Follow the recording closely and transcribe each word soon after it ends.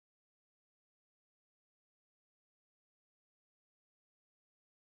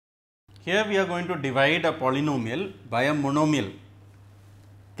Here we are going to divide a polynomial by a monomial.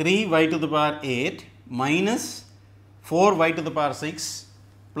 3y to the power 8 minus 4y to the power 6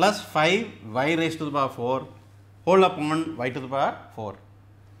 plus 5y raised to the power 4 whole upon y to the power 4.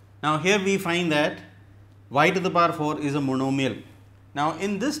 Now, here we find that y to the power 4 is a monomial. Now,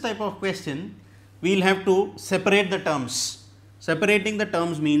 in this type of question, we will have to separate the terms. Separating the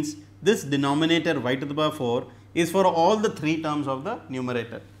terms means this denominator y to the power 4 is for all the 3 terms of the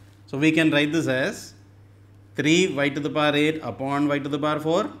numerator. So, we can write this as 3y to the power 8 upon y to the power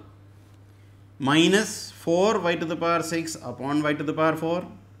 4 minus 4y to the power 6 upon y to the power 4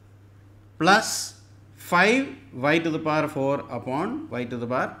 plus 5y to the power 4 upon y to the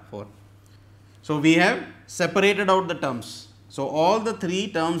power 4. So, we have separated out the terms. So, all the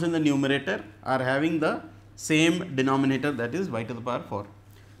 3 terms in the numerator are having the same denominator, that is y to the power 4.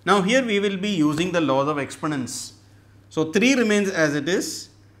 Now, here we will be using the laws of exponents. So, 3 remains as it is,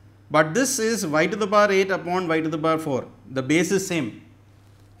 but this is y to the power 8 upon y to the power 4. The base is same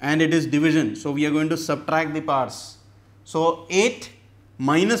and it is division. So, we are going to subtract the powers. So, 8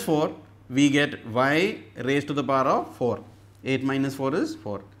 minus 4, we get y raised to the power of 4. 8 minus 4 is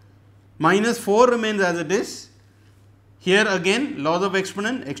 4. Minus 4 remains as it is. Here again laws of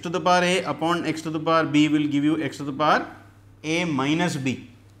exponent, x to the power a upon x to the power b will give you x to the power a minus b.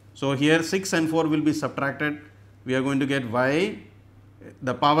 So, here 6 and 4 will be subtracted. We are going to get y,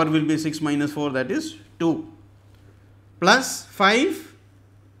 the power will be 6 minus 4, that is 2 plus 5.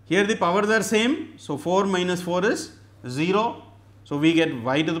 Here the powers are same. So, 4 minus 4 is 0. So, we get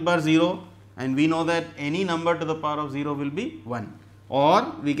y to the power 0 and we know that any number to the power of 0 will be 1,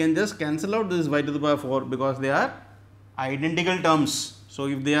 or we can just cancel out this y to the power 4 because they are identical terms. So,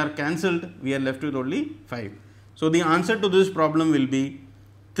 if they are cancelled, we are left with only 5. So, the answer to this problem will be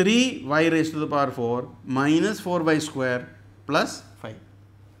 3y raised to the power 4 minus 4y square plus 5.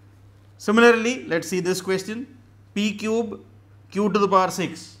 Similarly, let us see this question: p cube q to the power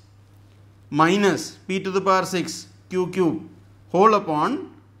 6 minus p to the power 6 q cube whole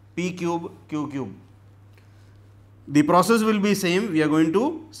upon p cube q cube. The process will be same. We are going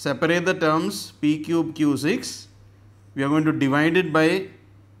to separate the terms p cube q6. We are going to divide it by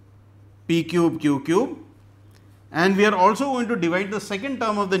p cube q cube, and we are also going to divide the second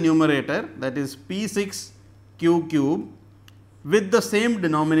term of the numerator, that is p6 q cube, with the same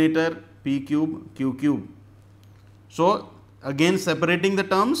denominator p cube q cube. So, again separating the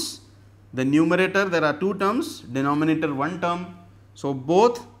terms, the numerator there are 2 terms, denominator 1 term. So,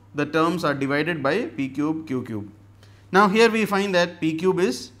 both the terms are divided by p cube q cube. Now, here we find that p cube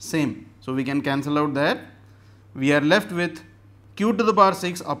is same. So, we can cancel out that. We are left with q to the power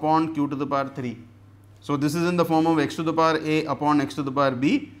 6 upon q to the power 3. So, this is in the form of x to the power a upon x to the power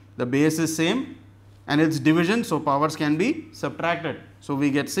b. The base is same and its division. So, powers can be subtracted. So, we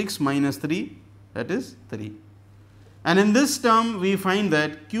get 6 minus 3, that is 3. And in this term we find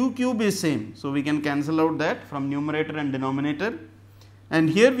that q cube is same. So, we can cancel out that from numerator and denominator. And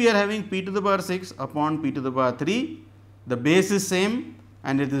here we are having p to the power 6 upon p to the power 3. The base is same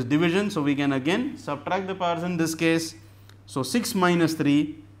and it is division. So, we can again subtract the powers in this case. So, 6 minus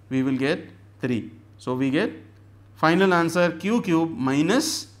 3, we will get 3. So, we get final answer q cube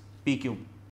minus p cube.